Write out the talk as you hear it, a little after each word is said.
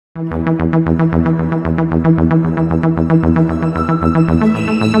Hello,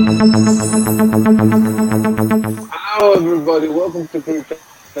 everybody. Welcome to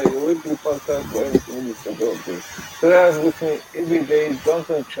CripChat, your weekly podcast for everything English and Philippines. Today I have with me every day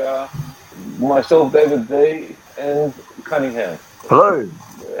Johnson Cha, myself, David Day, and Cunningham. Hello.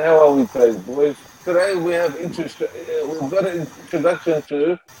 How are we today, boys? Today we have we've got an introduction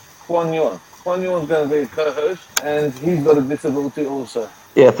to Quang Yuan. Quang Yuan is going to be a co-host, and he's got a disability also.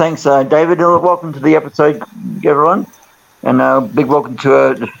 Yeah, thanks, David. Welcome to the episode, everyone, and big welcome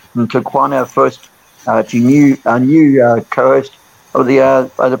to Quang, our first our new co-host of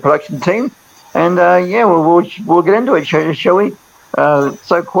the production team. And yeah, we'll get into it, shall we?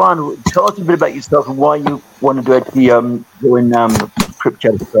 So, Quang, tell us a bit about yourself and why you wanted to actually join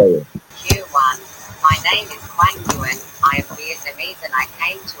CripChat Australia. Q1. My name is Quang Nguyen. I am Vietnamese and I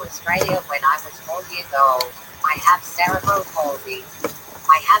came to Australia when I was 4 years old. I have cerebral palsy.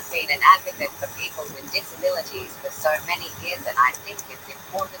 I have been an advocate for people with disabilities for so many years and I think it's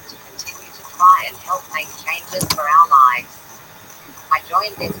important to continue to try and help make changes for our lives. I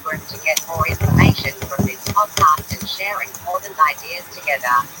joined this group to get more information from this podcast and share important ideas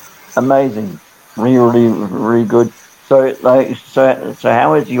together. Amazing, really good. So,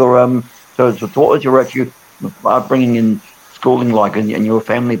 how is your so what was your actual upbringing in schooling like, and your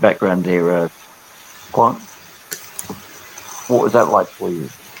family background there, Quang? What was that like for you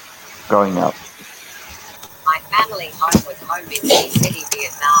growing up? My family home was Ho Minh City,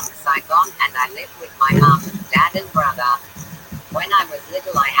 Vietnam, Saigon, and I lived with my mum, dad, and brother. When I was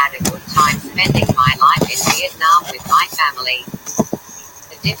little, I had a good time spending my life in Vietnam with my family.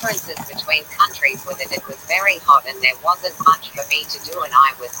 The differences between countries were that it was very hot and there wasn't much for me to do, and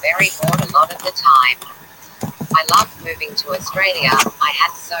I was very bored a lot of the time. I loved moving to Australia. I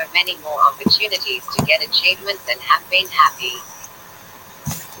had so many more opportunities to get achievements and have been happy.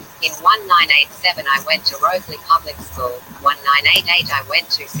 In 1987 I went to Rosalie Public School. 1988 I went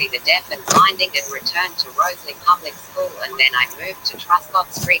to see the deaf and blinding and returned to Rosalie Public School, and then I moved to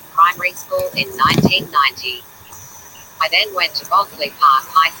Truscott Street Primary School in 1990. I then went to Bosley Park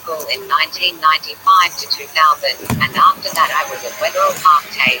High School in 1995 to 2000, and after that I was at Wetherill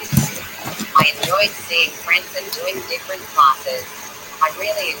Park TAFE. I enjoyed seeing friends and doing different classes. I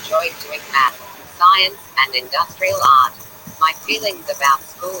really enjoyed doing math, science, and industrial art. My feelings about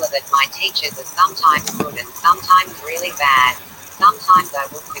school are that my teachers are sometimes good and sometimes really bad. Sometimes I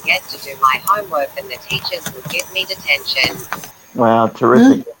would forget to do my homework and the teachers would give me detention. Wow,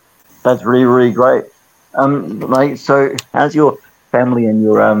 terrific! That's really great. So how's your family and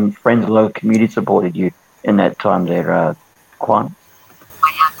your friends and local community supported you in that time there, Quang?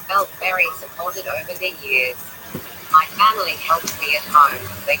 I have felt very supported over the years. My family helps me at home.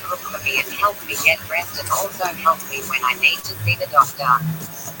 They cook for me and help me get dressed and also help me when I need to see the doctor.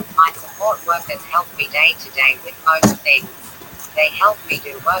 My support workers help me day to day with most things. They help me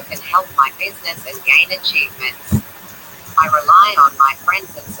do work and help my business and gain achievements. I rely on my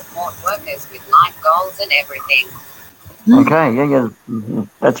friends and support workers with life goals and everything. Okay, yeah,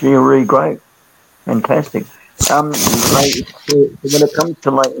 that's really great, fantastic. So when it comes to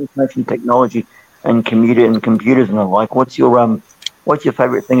information technology and computers and the like, what's your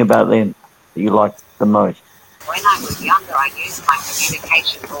favorite thing about them that you like the most? When I was younger, I used my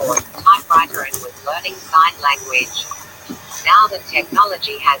communication board, typewriter, and was learning sign language. Now that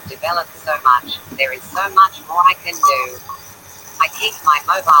technology has developed so much, there is so much more I can do. I keep my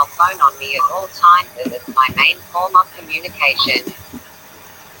mobile phone on me at all times as it's my main form of communication.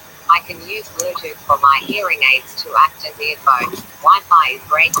 I can use Bluetooth for my hearing aids to act as earphones. Wi-Fi is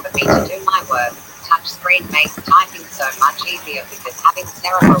great for me to do my work. Touchscreen makes typing so much easier because having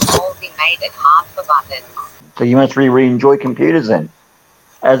cerebral palsy made it hard for buttons. So you must really enjoy computers then,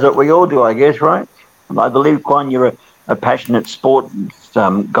 as we all do, I guess, right? I believe, Quan, you're a passionate sports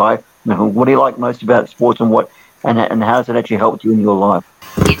guy. What do you like most about sports, and how has it actually helped you in your life?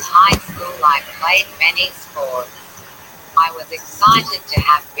 In high school, I played many sports. I was excited to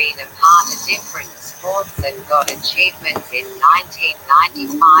have been a part of different sports and got achievements in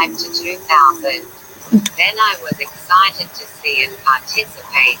 1995 to 2000. Then I was excited to see and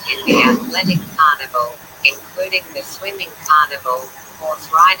participate in the athletic carnival, including the swimming carnival,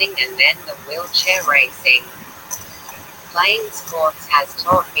 horse riding, and then the wheelchair racing. Playing sports has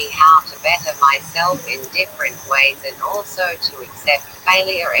taught me how to better myself in different ways and also to accept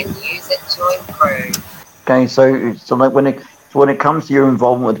failure and use it to improve. Okay, so like when it comes to your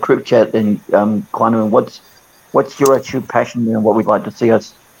involvement with CripChat, then Quan, what's your actual passion and what we'd like to see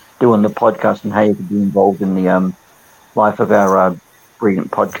us do on the podcast, and how you could be involved in the life of our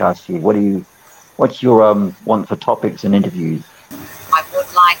brilliant podcast here? What's your want for topics and interviews? I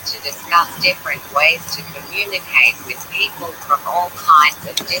would like to discuss different ways to communicate with people from all kinds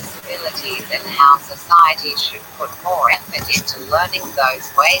of disabilities and how society should put more effort into learning those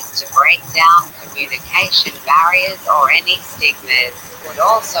ways to break down communication barriers or any stigmas. Would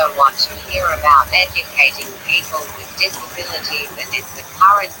also want to hear about educating people with disabilities, and is the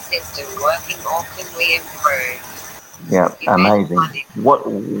current system working or can we improve? Yeah, amazing.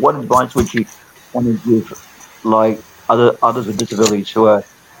 What advice would you want to give, like others with disabilities who are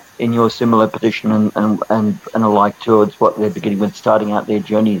in your similar position and are like towards what they're beginning with, starting out their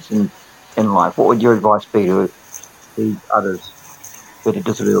journeys in life? What would your advice be to these others with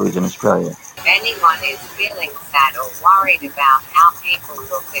disabilities in Australia? If anyone is feeling sad or worried about how people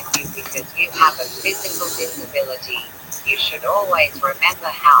look at you because you have a physical disability, you should always remember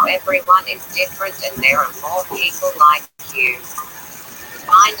how everyone is different and there are more people like you.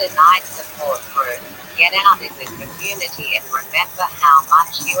 Find a nice support group, get out in the community and remember how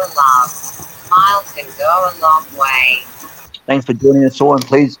much you are loved. Smiles can go a long way. Thanks for joining us all, and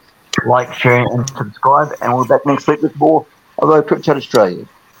please like, share, and subscribe. And we'll be back next week with more of CripChat Australia.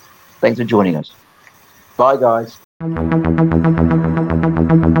 Thanks for joining us. Bye, guys.